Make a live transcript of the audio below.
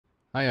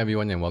Hi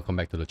everyone and welcome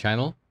back to the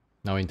channel.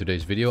 Now in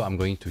today's video, I'm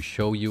going to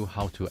show you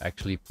how to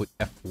actually put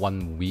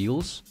F1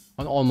 wheels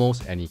on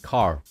almost any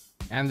car.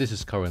 And this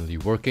is currently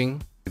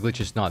working. The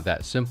glitch is not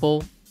that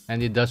simple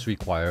and it does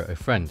require a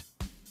friend.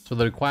 So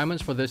the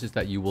requirements for this is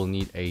that you will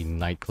need a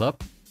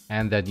nightclub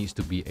and there needs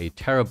to be a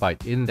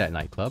terabyte in that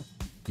nightclub.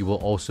 You will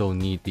also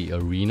need the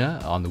arena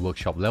on the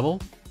workshop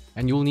level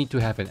and you'll need to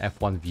have an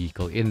F1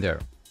 vehicle in there.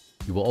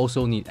 You will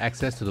also need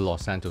access to the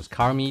Los Santos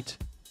car meet.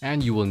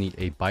 And you will need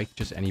a bike,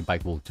 just any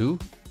bike will do.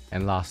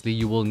 And lastly,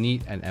 you will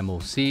need an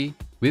MOC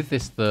with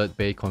this third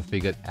bay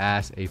configured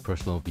as a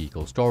personal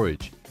vehicle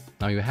storage.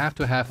 Now you have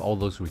to have all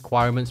those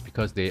requirements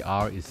because they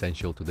are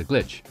essential to the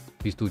glitch.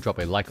 Please do drop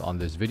a like on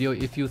this video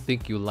if you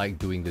think you like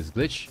doing this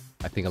glitch.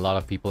 I think a lot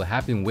of people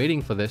have been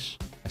waiting for this,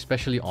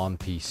 especially on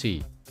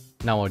PC.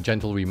 Now a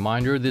gentle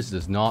reminder, this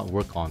does not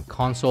work on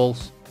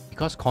consoles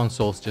because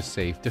consoles just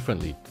save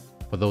differently.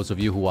 For those of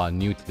you who are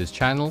new to this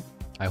channel,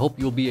 I hope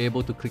you'll be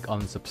able to click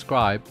on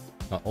subscribe,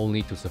 not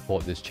only to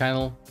support this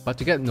channel, but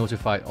to get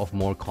notified of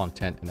more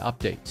content and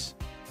updates.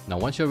 Now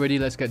once you're ready,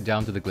 let's get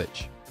down to the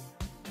glitch.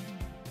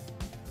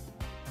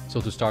 So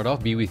to start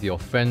off, be with your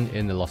friend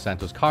in the Los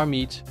Santos car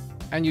meet,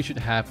 and you should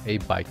have a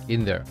bike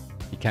in there.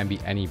 It can be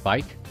any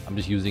bike. I'm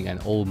just using an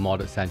old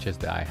modded Sanchez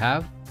that I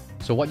have.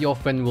 So what your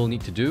friend will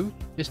need to do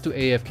is to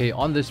AFK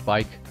on this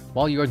bike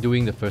while you are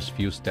doing the first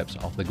few steps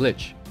of the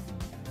glitch.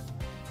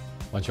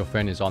 Once your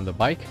friend is on the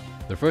bike,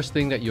 the first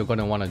thing that you're going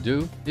to want to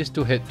do is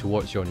to head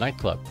towards your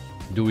nightclub.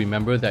 Do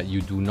remember that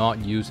you do not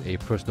use a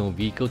personal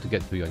vehicle to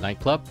get to your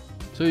nightclub,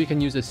 so you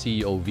can use a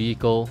CEO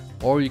vehicle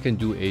or you can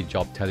do a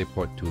job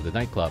teleport to the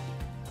nightclub.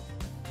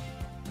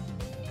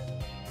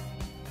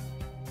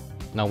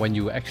 Now when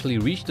you actually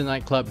reach the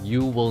nightclub,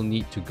 you will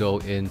need to go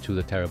into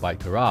the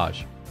terabyte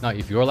garage. Now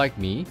if you're like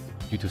me,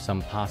 due to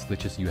some past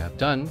glitches you have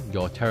done,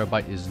 your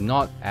terabyte is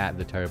not at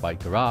the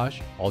terabyte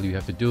garage. All you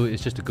have to do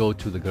is just to go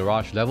to the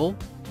garage level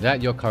that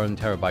your current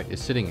terabyte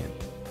is sitting in.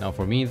 Now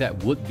for me,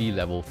 that would be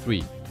level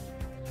 3.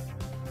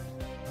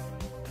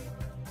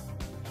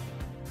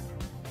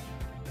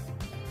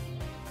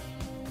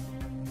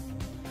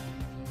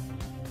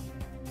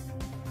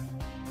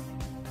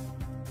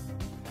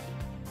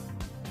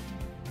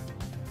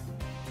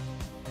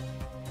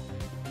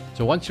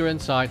 So once you're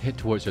inside, head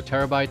towards your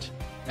terabyte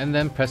and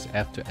then press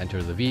F to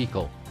enter the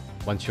vehicle.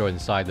 Once you're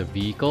inside the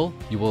vehicle,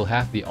 you will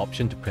have the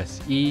option to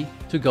press E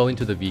to go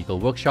into the vehicle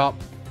workshop,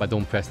 but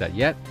don't press that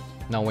yet.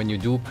 Now when you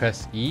do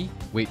press E,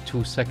 wait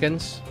 2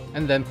 seconds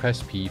and then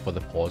press P for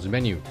the pause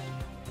menu.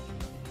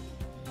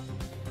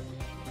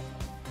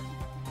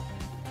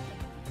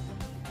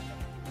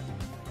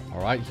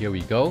 Alright, here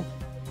we go.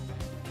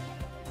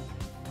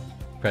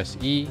 Press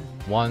E,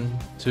 1,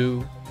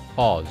 2,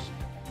 pause.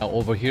 Now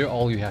over here,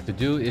 all you have to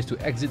do is to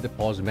exit the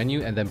pause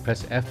menu and then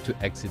press F to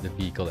exit the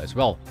vehicle as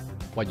well.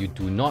 What you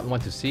do not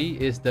want to see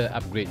is the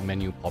upgrade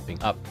menu popping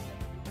up.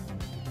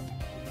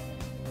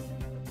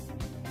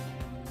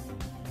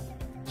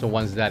 So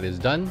once that is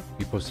done,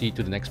 we proceed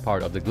to the next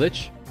part of the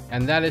glitch,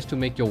 and that is to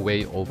make your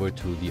way over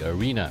to the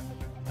arena.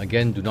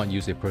 Again, do not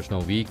use a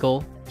personal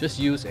vehicle, just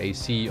use a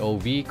CEO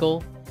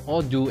vehicle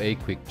or do a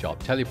quick job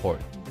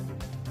teleport.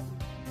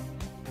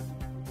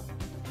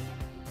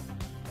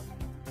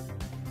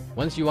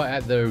 Once you are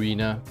at the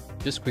arena,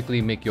 just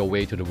quickly make your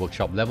way to the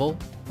workshop level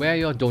where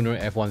your donor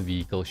F1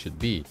 vehicle should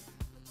be.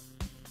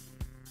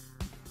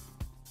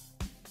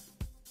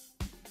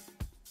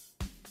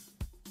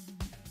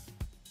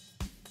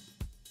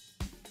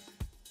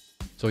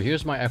 So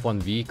here's my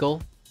F1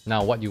 vehicle.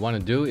 Now what you want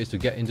to do is to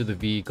get into the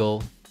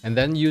vehicle and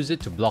then use it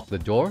to block the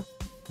door,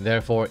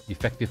 therefore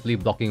effectively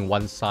blocking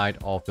one side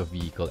of the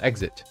vehicle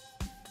exit.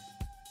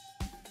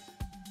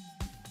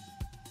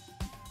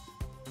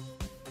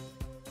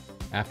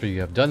 After you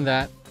have done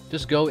that,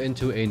 just go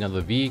into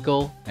another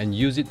vehicle and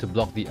use it to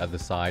block the other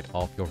side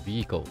of your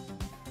vehicle.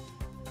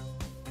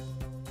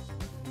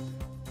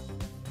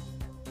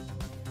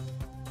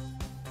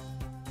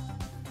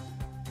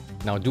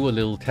 Now do a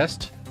little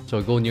test.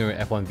 So go near your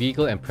F1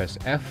 vehicle and press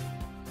F,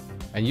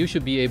 and you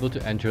should be able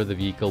to enter the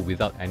vehicle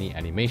without any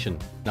animation.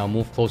 Now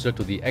move closer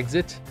to the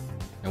exit,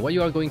 and what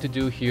you are going to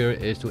do here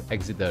is to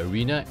exit the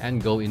arena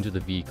and go into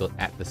the vehicle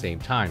at the same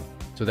time.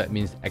 So that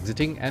means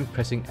exiting and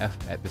pressing F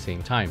at the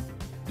same time.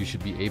 You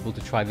should be able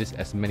to try this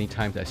as many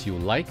times as you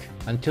like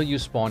until you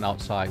spawn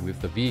outside with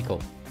the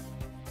vehicle.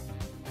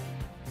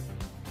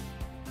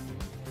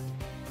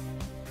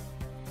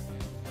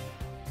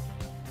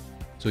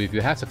 So if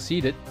you have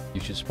succeeded,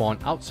 you should spawn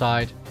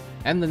outside,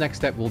 and the next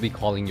step will be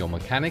calling your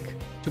mechanic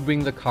to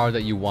bring the car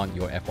that you want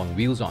your F1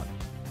 wheels on.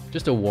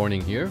 Just a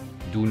warning here,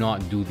 do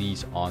not do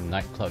these on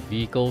nightclub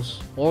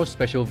vehicles or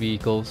special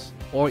vehicles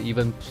or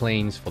even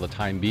planes for the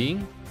time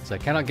being, so I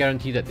cannot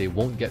guarantee that they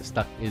won't get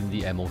stuck in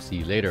the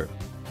MOC later.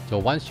 So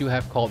once you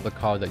have called the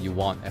car that you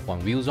want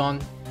F1 wheels on,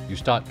 you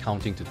start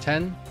counting to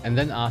 10 and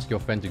then ask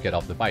your friend to get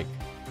off the bike.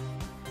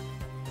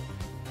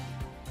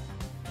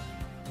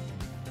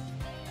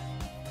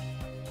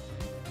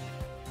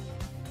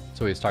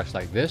 So it starts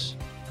like this.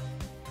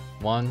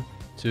 1,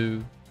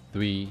 2,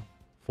 3,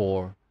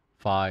 4,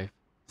 5,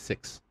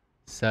 6,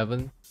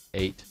 7,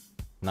 8,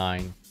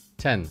 9,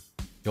 10.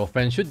 Your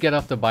friend should get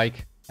off the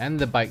bike and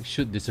the bike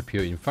should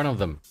disappear in front of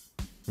them.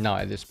 Now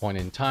at this point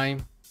in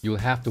time, you'll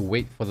have to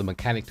wait for the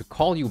mechanic to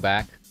call you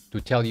back to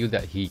tell you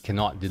that he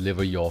cannot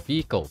deliver your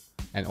vehicle.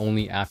 And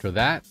only after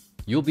that,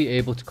 you'll be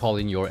able to call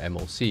in your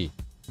MOC.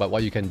 But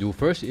what you can do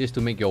first is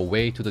to make your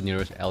way to the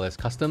nearest LS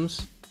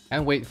Customs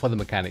and wait for the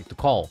mechanic to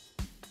call.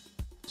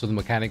 So the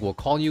mechanic will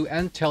call you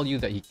and tell you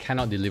that he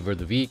cannot deliver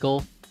the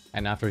vehicle,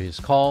 and after his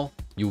call,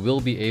 you will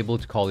be able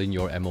to call in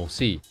your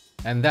MOC,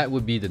 and that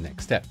would be the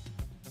next step.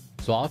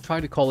 So I'll try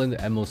to call in the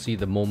MOC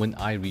the moment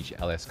I reach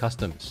LS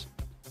Customs.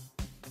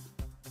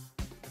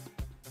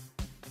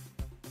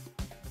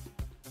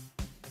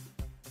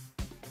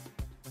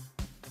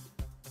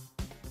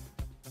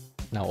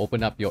 Now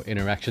open up your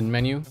interaction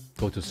menu,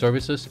 go to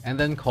services and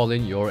then call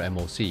in your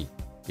MOC.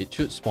 It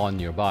should spawn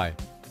nearby.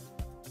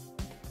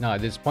 Now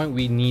at this point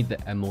we need the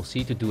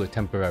MOC to do a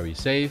temporary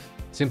save,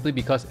 simply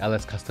because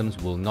LS Customs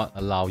will not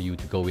allow you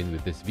to go in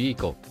with this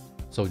vehicle.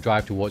 So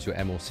drive towards your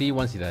MOC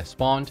once it has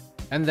spawned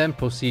and then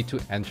proceed to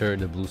enter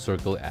the blue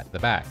circle at the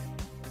back.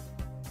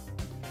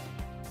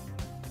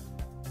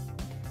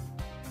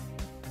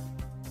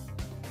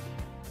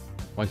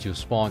 Once you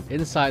spawn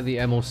inside the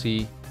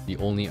MOC, the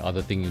only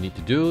other thing you need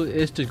to do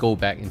is to go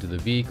back into the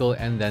vehicle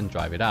and then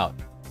drive it out.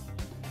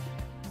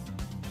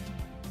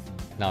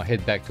 Now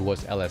head back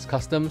towards LS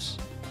Customs,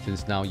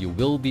 since now you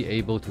will be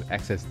able to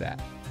access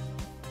that.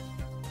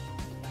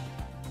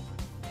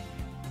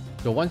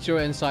 So once you're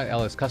inside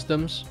LS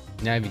Customs,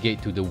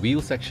 navigate to the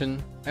wheel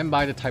section and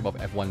buy the type of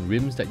F1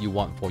 rims that you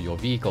want for your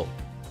vehicle.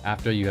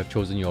 After you have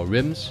chosen your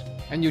rims,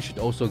 and you should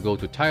also go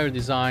to tire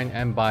design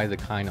and buy the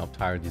kind of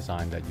tire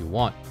design that you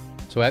want.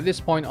 So at this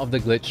point of the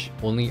glitch,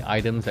 only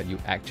items that you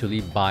actually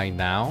buy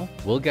now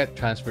will get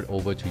transferred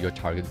over to your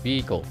target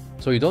vehicle.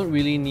 So you don't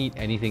really need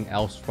anything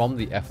else from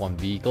the F1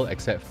 vehicle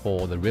except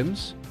for the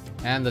rims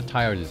and the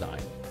tire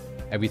design.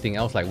 Everything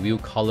else like wheel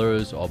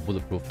colors or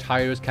bulletproof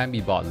tires can be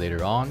bought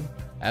later on,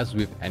 as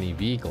with any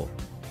vehicle.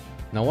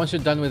 Now once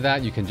you're done with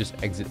that, you can just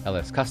exit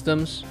LS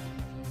Customs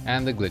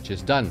and the glitch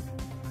is done.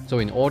 So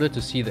in order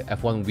to see the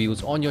F1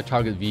 wheels on your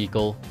target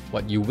vehicle,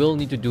 what you will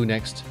need to do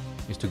next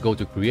is to go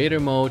to creator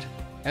mode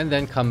and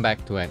then come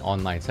back to an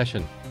online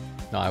session.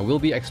 Now I will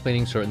be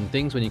explaining certain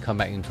things when you come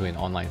back into an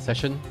online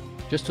session,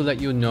 just to let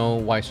you know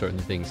why certain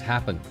things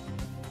happen.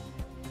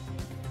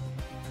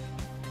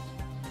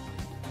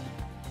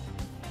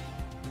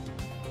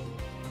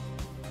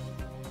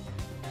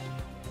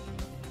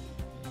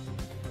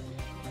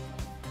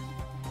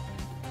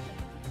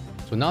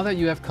 So now that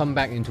you have come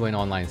back into an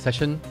online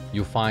session,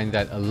 you find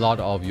that a lot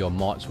of your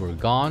mods were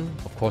gone.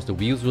 Of course the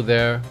wheels were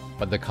there,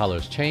 but the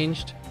colors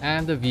changed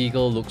and the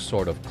vehicle looks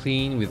sort of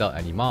clean without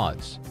any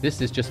mods. This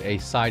is just a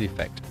side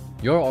effect.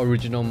 Your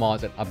original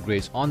mods and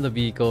upgrades on the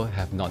vehicle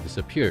have not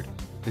disappeared.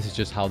 This is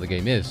just how the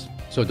game is.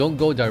 So don't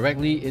go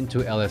directly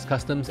into LS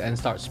Customs and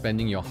start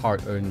spending your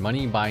hard-earned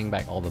money buying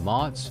back all the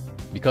mods,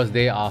 because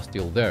they are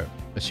still there,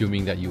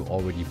 assuming that you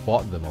already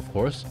bought them, of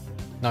course.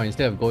 Now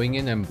instead of going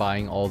in and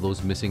buying all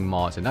those missing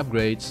mods and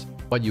upgrades,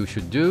 what you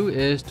should do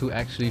is to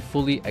actually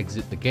fully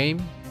exit the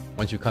game.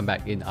 Once you come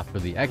back in after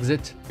the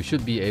exit, you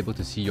should be able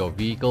to see your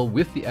vehicle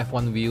with the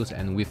F1 wheels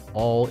and with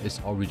all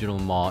its original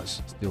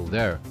mods still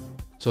there.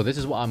 So this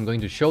is what I'm going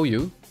to show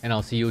you, and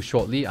I'll see you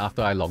shortly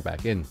after I log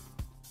back in.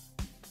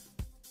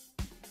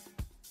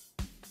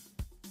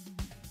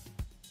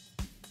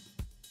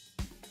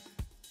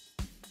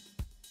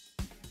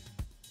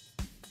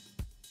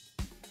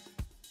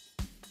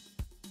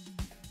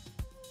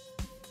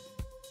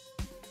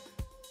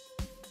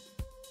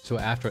 So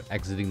after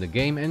exiting the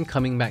game and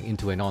coming back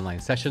into an online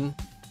session,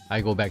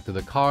 I go back to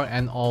the car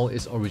and all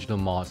its original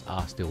mods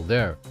are still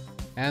there.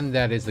 And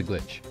that is the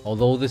glitch.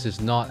 Although this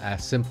is not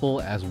as simple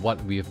as what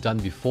we have done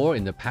before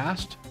in the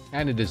past,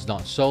 and it is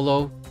not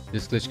solo,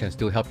 this glitch can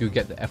still help you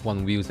get the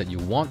F1 wheels that you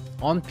want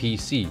on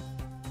PC.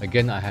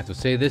 Again, I have to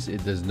say this,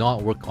 it does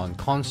not work on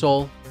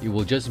console, it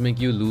will just make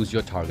you lose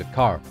your target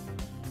car.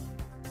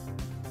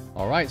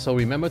 Alright, so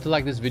remember to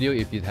like this video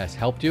if it has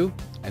helped you,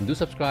 and do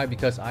subscribe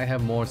because I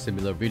have more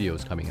similar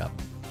videos coming up.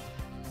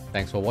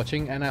 Thanks for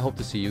watching and I hope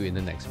to see you in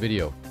the next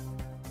video.